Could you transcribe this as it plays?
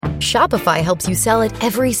Shopify helps you sell at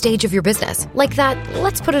every stage of your business. Like that,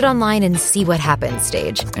 let's put it online and see what happens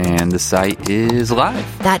stage. And the site is live.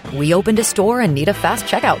 That we opened a store and need a fast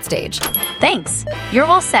checkout stage. Thanks. You're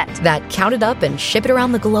all set. That count it up and ship it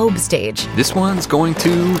around the globe stage. This one's going to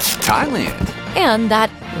Thailand. And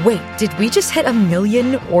that, wait, did we just hit 1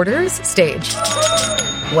 million orders stage?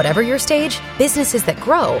 Whatever your stage, businesses that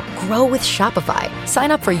grow with Shopify.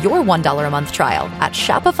 Sign up for your $1 a month trial at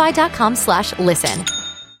shopify.com/listen.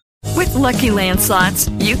 With Lucky Land Slots,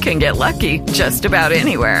 you can get lucky just about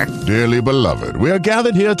anywhere. Dearly beloved, we are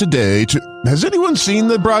gathered here today to... Has anyone seen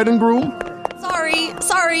the bride and groom?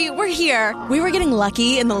 Sorry, we're here. We were getting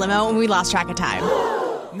lucky in the limo and we lost track of time.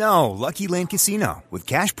 No, Lucky Land Casino, with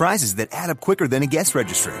cash prizes that add up quicker than a guest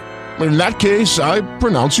registry. In that case, I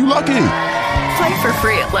pronounce you lucky. Play for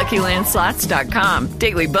free at LuckyLandSlots.com.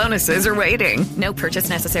 Daily bonuses are waiting. No purchase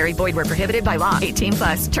necessary. Void where prohibited by law.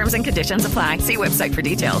 18+. Terms and conditions apply. See website for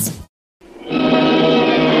details.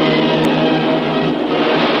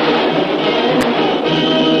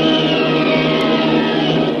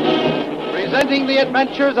 Presenting the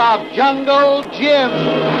adventures of Jungle Jim.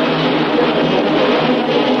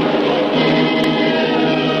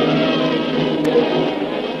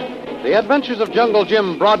 The Adventures of Jungle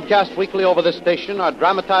Jim, broadcast weekly over this station, are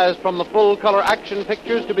dramatized from the full-color action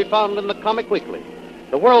pictures to be found in the Comic Weekly,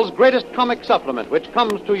 the world's greatest comic supplement, which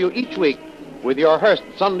comes to you each week with your Hearst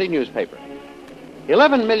Sunday newspaper.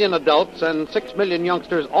 11 million adults and 6 million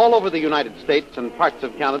youngsters all over the United States and parts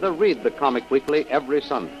of Canada read the Comic Weekly every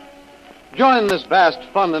Sunday. Join this vast,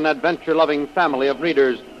 fun, and adventure-loving family of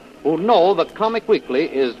readers who know the Comic Weekly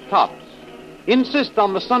is tops. Insist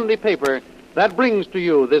on the Sunday paper that brings to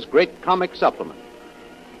you this great comic supplement.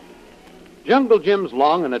 Jungle Jim's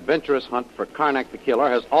long and adventurous hunt for Karnak the Killer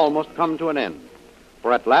has almost come to an end,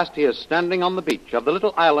 for at last he is standing on the beach of the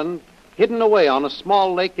little island hidden away on a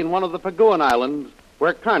small lake in one of the Paguan Islands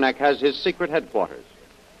where Karnak has his secret headquarters.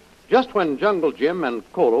 Just when Jungle Jim and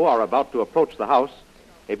Kolo are about to approach the house,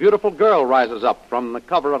 a beautiful girl rises up from the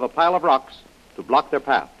cover of a pile of rocks to block their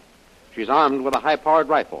path. She's armed with a high-powered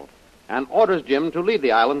rifle and orders Jim to leave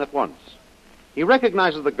the island at once. He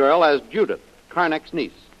recognizes the girl as Judith, Karnak's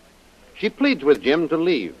niece. She pleads with Jim to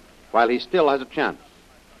leave while he still has a chance.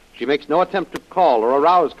 She makes no attempt to call or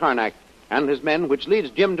arouse Karnak and his men, which leads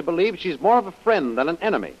Jim to believe she's more of a friend than an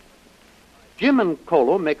enemy. Jim and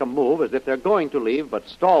Kolo make a move as if they're going to leave, but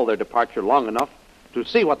stall their departure long enough to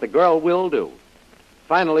see what the girl will do.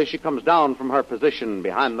 Finally, she comes down from her position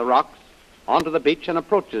behind the rocks onto the beach and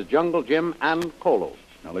approaches Jungle Jim and Kolo.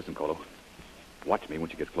 Now listen, Kolo. Watch me when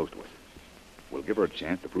she gets close to us. We'll give her a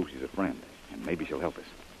chance to prove she's a friend, and maybe she'll help us.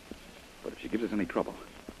 But if she gives us any trouble,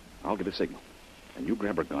 I'll give a signal. And you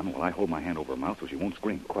grab her gun while I hold my hand over her mouth so she won't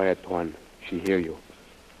scream. Quiet, Tuan. She hear you.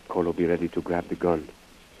 Kolo, be ready to grab the gun.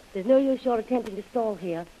 There's no use your attempting to stall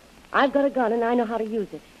here. I've got a gun and I know how to use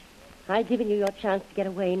it. I've given you your chance to get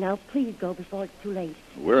away. Now please go before it's too late.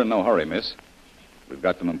 We're in no hurry, miss. We've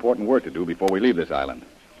got some important work to do before we leave this island.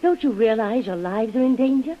 Don't you realize your lives are in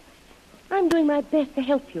danger? I'm doing my best to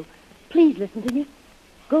help you. Please listen to me.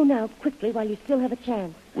 Go now, quickly, while you still have a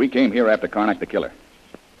chance. We came here after Karnak the Killer.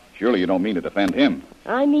 Surely you don't mean to defend him.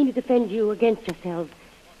 I mean to defend you against yourselves.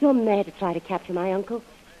 You're mad to try to capture my uncle.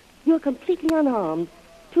 You're completely unarmed.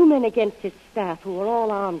 2 men against his staff who are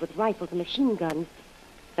all armed with rifles and machine guns.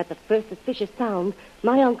 At the first suspicious sound,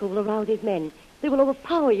 my uncle will arouse his men. They will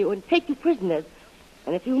overpower you and take you prisoners.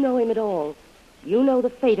 And if you know him at all, you know the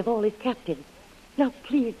fate of all his captives. Now,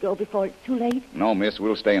 please go before it's too late. No, miss,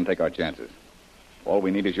 we'll stay and take our chances. All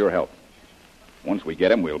we need is your help. Once we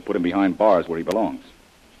get him, we'll put him behind bars where he belongs.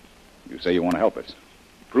 You say you want to help us.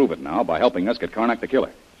 Prove it now by helping us get Karnak the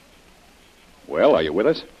Killer. Well, are you with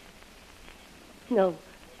us? No,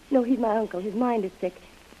 he's my uncle. His mind is sick.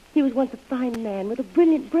 He was once a fine man with a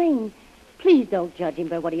brilliant brain. Please don't judge him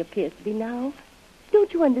by what he appears to be now.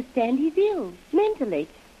 Don't you understand? He's ill, mentally.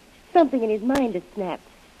 Something in his mind has snapped.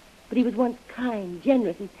 But he was once kind,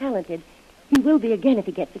 generous, and talented. He will be again if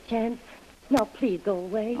he gets a chance. Now, please go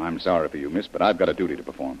away. I'm sorry for you, miss, but I've got a duty to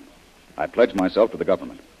perform. I pledge myself to the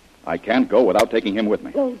government. I can't go without taking him with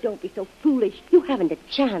me. Oh, don't be so foolish. You haven't a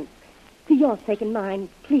chance. For your sake and mine,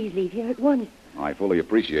 please leave here at once. I fully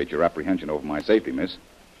appreciate your apprehension over my safety, miss.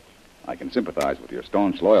 I can sympathize with your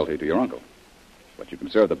staunch loyalty to your uncle. But you can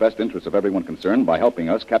serve the best interests of everyone concerned by helping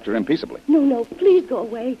us capture him peaceably. No, please go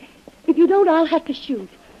away. If you don't, I'll have to shoot.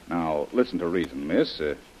 Now, listen to reason, miss.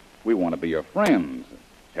 We want to be your friends.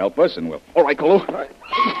 Help us and we'll... All right, Kolo. Have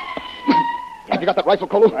you got that rifle,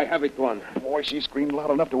 Kolo? I have it, Tuan. Boy, she screamed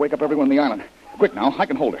loud enough to wake up everyone in the island. Quick now, I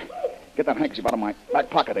can hold her. Get that handkerchief out of my back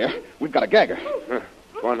pocket there. We've got to gag her.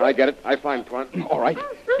 Tuan, I get it. I find Tuan. All right.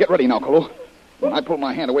 Get ready now, Kolo. When I pull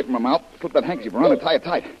my hand away from her mouth, slip that handkerchief around and tie it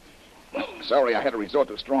tight. Sorry I had to resort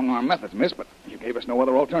to strong-arm methods, miss, but you gave us no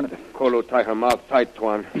other alternative. Kolo, tie her mouth tight,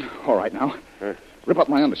 Tuan. All right, now. Rip up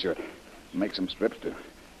my undershirt. Make some strips to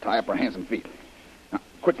tie up her hands and feet. Now,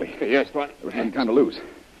 quickly. Yes, Tuan. We're getting kind of loose.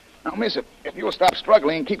 Now, miss, if you'll stop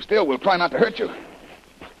struggling and keep still, we'll try not to hurt you.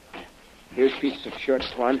 Here's pieces of shirt,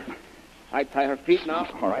 Tuan. I tie her feet now.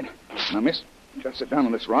 All right. Now, miss, just sit down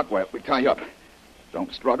on this rock while we tie you up.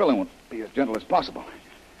 Don't struggle, and we'll be as gentle as possible.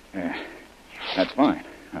 Yeah, that's fine.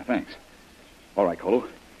 Thanks. All right, Kolo.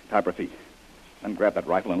 Tie up her feet. Then grab that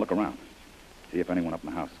rifle and look around. See if anyone up in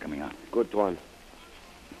the house is coming out. Good, Tuan.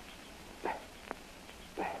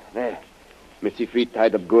 There. Missy feet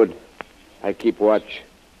tied up good. I keep watch.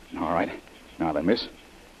 All right. Now then, miss,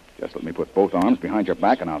 just let me put both arms behind your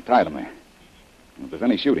back, and I'll tie them there. And if there's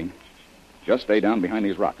any shooting, just stay down behind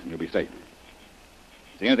these rocks, and you'll be safe.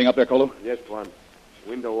 See anything up there, Kolo? Yes, Tuan.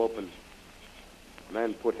 Window open.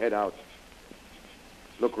 Man put head out.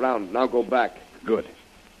 Look round. Now go back. Good.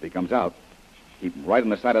 If he comes out, keep him right on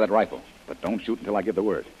the side of that rifle. But don't shoot until I give the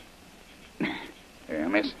word. There,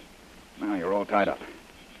 miss. Now you're all tied up.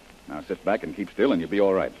 Now sit back and keep still, and you'll be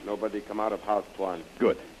all right. Nobody come out of house, Tuan.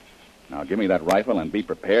 Good. Now give me that rifle and be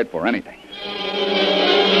prepared for anything.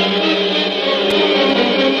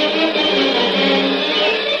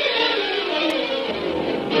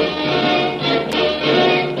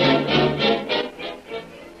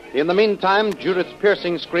 In the meantime, Judith's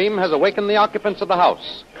piercing scream has awakened the occupants of the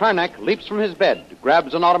house. Karnak leaps from his bed,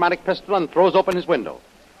 grabs an automatic pistol, and throws open his window.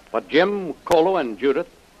 But Jim, Kolo, and Judith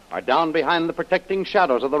are down behind the protecting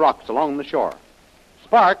shadows of the rocks along the shore.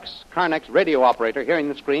 Sparks, Karnak's radio operator, hearing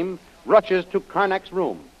the scream, rushes to Karnak's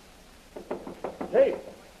room. Chief,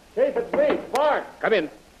 it's me, Spark. Come in.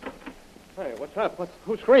 Hey, what's up?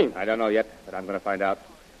 Who screamed? I don't know yet, but I'm going to find out.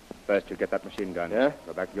 First, you get that machine gun. Yeah?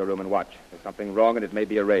 Go back to your room and watch. There's something wrong, and it may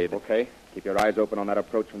be a raid. Okay. Keep your eyes open on that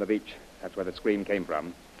approach from the beach. That's where the scream came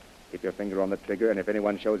from. Keep your finger on the trigger, and if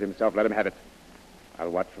anyone shows himself, let him have it.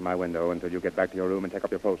 I'll watch from my window until you get back to your room and take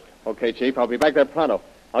up your post. Okay, Chief. I'll be back there pronto.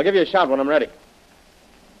 I'll give you a shout when I'm ready.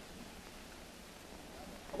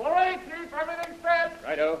 All right, Chief. Everything's set.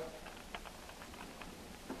 Righto.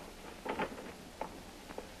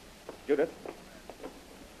 Judith?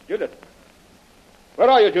 Judith? Where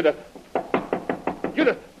are you, Judith?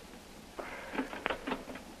 Judith!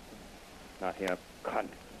 Not here.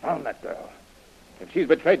 Confound that girl. If she's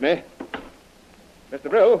betrayed me... Mr.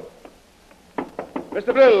 Brill!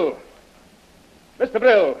 Mr. Brill! Mr.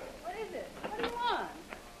 Brill! What is it? What do you want?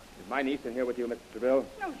 Is my niece in here with you, Mr. Brill?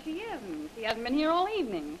 No, she isn't. She hasn't been here all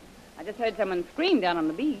evening. I just heard someone scream down on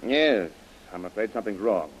the beach. Yes. I'm afraid something's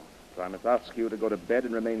wrong. So I must ask you to go to bed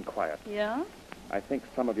and remain quiet. Yeah? I think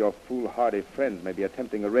some of your foolhardy friends may be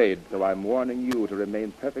attempting a raid, so I'm warning you to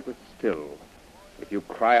remain perfectly still. If you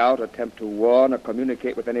cry out, attempt to warn, or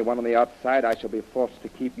communicate with anyone on the outside, I shall be forced to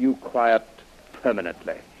keep you quiet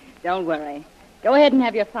permanently. Don't worry. Go ahead and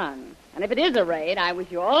have your fun. And if it is a raid, I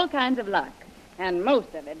wish you all kinds of luck. And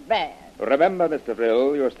most of it bad. Remember, Mr.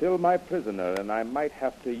 Brill, you're still my prisoner, and I might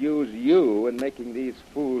have to use you in making these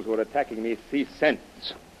fools who are attacking me see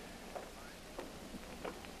sense.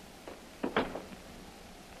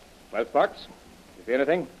 Well, Sparks, you see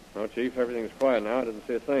anything? No, Chief. Everything's quiet now. I didn't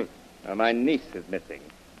see a thing. My niece is missing.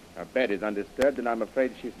 Her bed is undisturbed, and I'm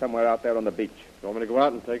afraid she's somewhere out there on the beach. You want me to go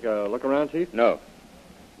out and take a look around, Chief? No.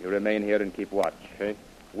 You remain here and keep watch. Okay.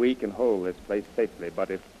 We can hold this place safely, but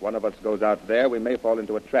if one of us goes out there, we may fall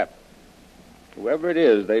into a trap. Whoever it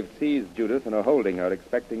is, they've seized Judith and are holding her,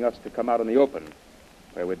 expecting us to come out in the open,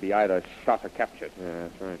 where we'd be either shot or captured. Yeah,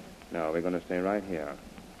 that's right. No, we're going to stay right here.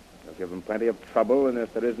 We'll give them plenty of trouble, and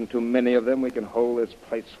if there isn't too many of them, we can hold this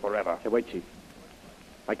place forever. Hey, wait, Chief.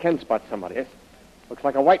 I can spot somebody. Yes? Looks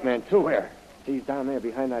like a white man, too. Where? He's down there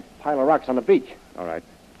behind that pile of rocks on the beach. All right.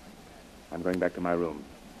 I'm going back to my room.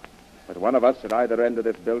 With one of us at either end of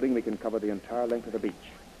this building, we can cover the entire length of the beach.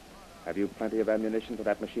 Have you plenty of ammunition for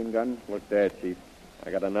that machine gun? Look there, Chief.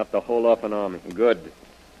 I got enough to hold off an army. Good.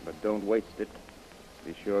 But don't waste it.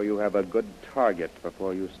 Be sure you have a good target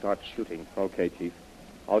before you start shooting. Okay, Chief.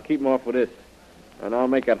 I'll keep him off with this. And I'll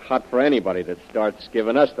make it hot for anybody that starts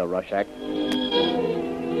giving us the rush act.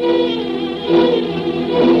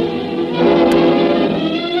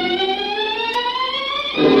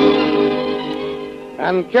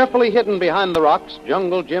 And carefully hidden behind the rocks,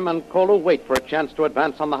 Jungle Jim and Kolo wait for a chance to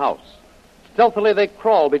advance on the house. Stealthily, they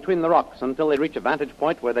crawl between the rocks until they reach a vantage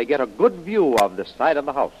point where they get a good view of the side of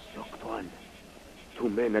the house. Look, Tuan. 2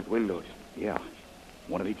 men at windows. Yeah.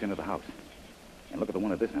 One at each end of the house. And look at the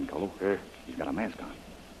one at this end, Kolo. He's got a mask on.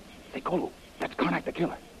 Say, Kolo, that's Karnak the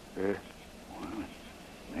killer. Yeah. Well,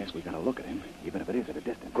 Yes, we got to look at him, even if it is at a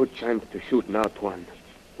distance. Good chance to shoot now, Tuan.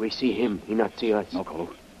 We see him, he not see us. No, Kolo.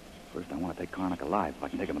 First, I want to take Karnak alive if I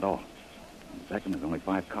can take him at all. And second, there's only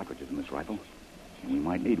 5 cartridges in this rifle, and we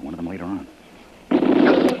might need one of them later on.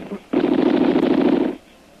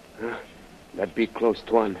 That be close,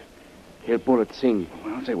 Tuan. Hear bullet sing.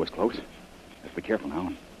 Well, I'll say it was close. Let's be careful now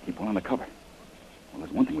and keep one on the cover. Well,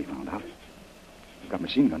 there's one thing we found out. We've got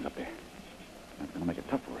machine guns up there. That's going to make it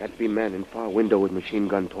tough for us. That be man in far window with machine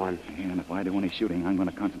gun, Tuan. Yeah, and if I do any shooting, I'm going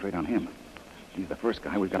to concentrate on him. He's the first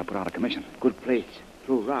guy we've got to put out of commission. Good place.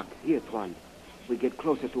 Through rock. Here, Tuan. We get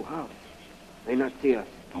closer to house. They not see us.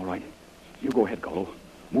 All right. You go ahead, Kolo.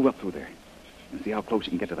 Move up through there and see how close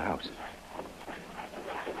you can get to the house.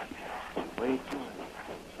 Wait, Tuan.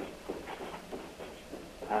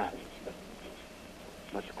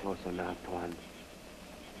 Much closer now, Tuan.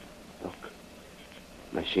 Look.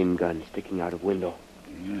 Machine gun sticking out of window.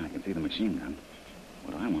 Yeah, I can see the machine gun.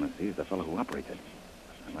 What I want to see is the fellow who operates it.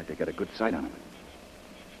 I'd like to get a good sight on him.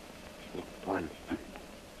 Look, Tuan. I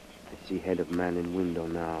see head of man in window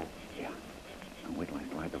now. Yeah. Now wait till I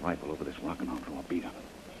slide the rifle over this rock and I'll throw a bead on him.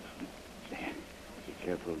 There. Be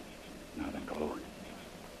careful. Now then, Kolo.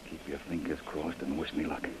 Keep your fingers crossed and wish me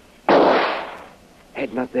luck.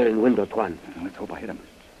 Head not there in window, Tuan. Now, let's hope I hit him.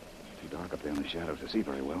 Too dark up there in the shadows to see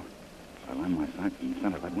very well. I'll line my sights in the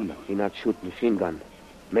center of that window. He not shoot machine gun.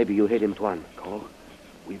 Maybe you hit him, Tuan. Kolo,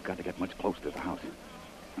 we've got to get much closer to the house.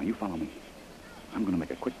 Now, you follow me. I'm going to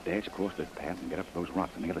make a quick dash across this path and get up to those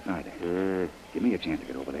rocks on the other side. Give me a chance to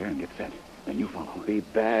get over there and get set. Then you follow. Be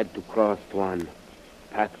bad to cross, Tuan.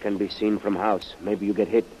 Path can be seen from house. Maybe you get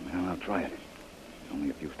hit. Well, I'll try it. There's only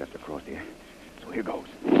a few steps across here. So here goes.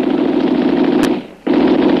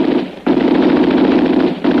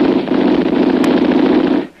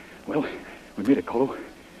 Well, we made it, Kolo.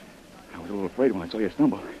 I was a little afraid when I saw you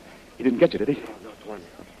stumble. He didn't get you, did he? No, Tuan.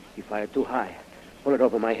 He fired too high. Bullet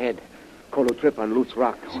over my head. Kolo trip on loose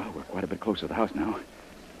rocks. Well, we're quite a bit closer to the house now.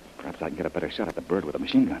 Perhaps I can get a better shot at the bird with a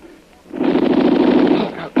machine gun.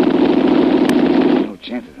 No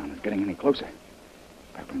chances on us getting any closer.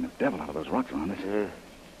 I'll bring the devil out of those rocks around us.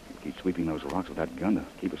 Keep sweeping those rocks with that gun to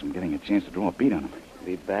keep us from getting a chance to draw a bead on them.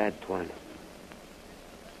 Be bad, Tuan.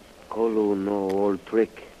 Kolo know old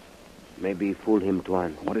trick. Maybe fool him,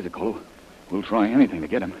 Tuan. What is it, Kolo? We'll try anything to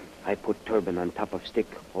get him. I put turban on top of stick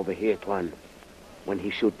over here, Tuan. When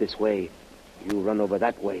he shoot this way, you run over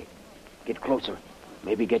that way. Get closer.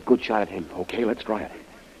 Maybe get good shot at him. Okay, let's try it.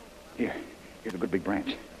 Here's a good big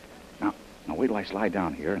branch. Now wait till I slide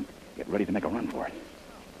down here and get ready to make a run for it.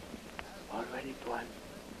 All ready, Tuan.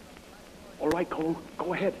 All right, Kolo.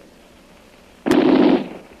 Go ahead.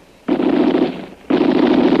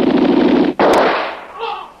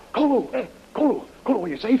 Kolo, are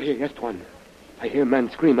you safe here? Yes, Tuan. I hear man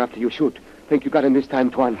scream after you shoot. Think you got him this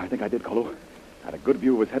time, Tuan? I think I did, Kolo. Had a good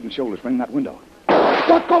view of his head and shoulders from that window.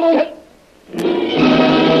 What, Kolo?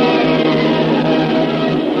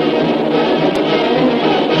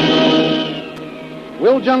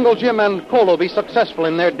 Will Jungle Jim and Kolo be successful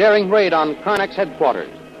in their daring raid on Karnak's headquarters?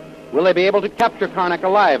 Will they be able to capture Karnak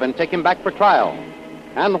alive and take him back for trial?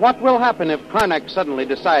 And what will happen if Karnak suddenly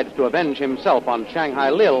decides to avenge himself on Shanghai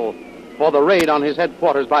Lil for the raid on his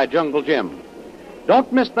headquarters by Jungle Jim?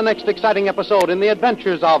 Don't miss the next exciting episode in the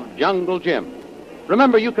adventures of Jungle Jim.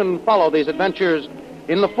 Remember, you can follow these adventures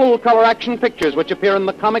in the full-color action pictures which appear in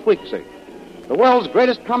the Comic Weekly, the world's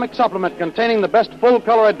greatest comic supplement containing the best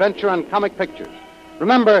full-color adventure and comic pictures.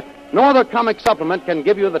 Remember, no other comic supplement can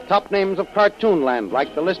give you the top names of Cartoonland,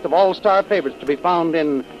 like the list of all-star favorites to be found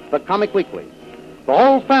in the Comic Weekly. The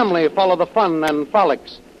whole family follow the fun and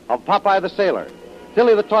frolics of Popeye the Sailor,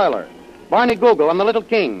 Tilly the Toiler, Barney Google and the Little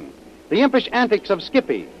King, the impish antics of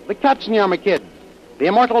Skippy, the Katzenjammer Kids, the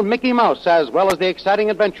immortal Mickey Mouse, as well as the exciting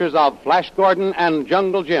adventures of Flash Gordon and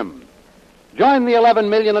Jungle Jim. Join the 11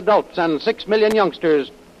 million adults and 6 million youngsters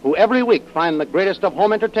who every week find the greatest of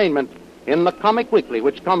home entertainment in the Comic Weekly,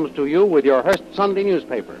 which comes to you with your Hearst Sunday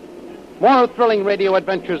newspaper. More thrilling radio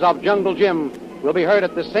adventures of Jungle Jim will be heard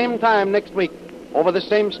at the same time next week over the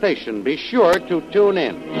same station. Be sure to tune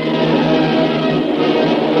in.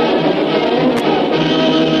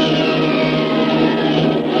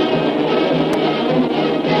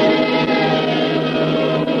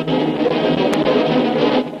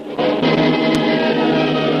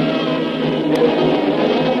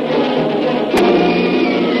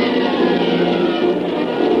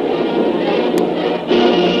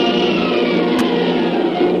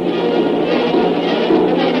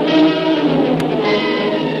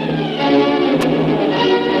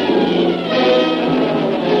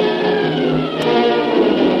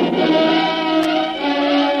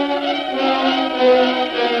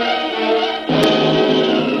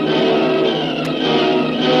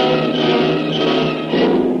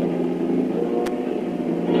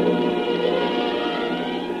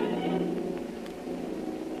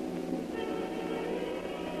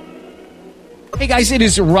 Hey, guys, it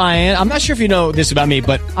is Ryan. I'm not sure if you know this about me,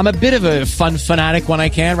 but I'm a bit of a fun fanatic when I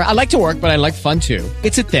can. I like to work, but I like fun, too.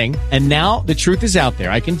 It's a thing. And now the truth is out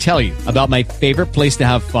there. I can tell you about my favorite place to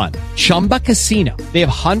have fun. Chumba Casino. They have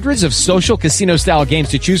hundreds of social casino-style games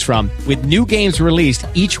to choose from with new games released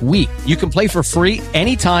each week. You can play for free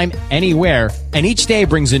anytime, anywhere, and each day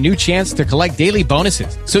brings a new chance to collect daily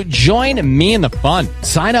bonuses. So join me in the fun.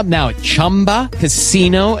 Sign up now at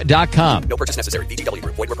ChumbaCasino.com. No purchase necessary. VGW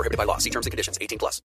Group. Void where prohibited by law. See terms and conditions. 18+.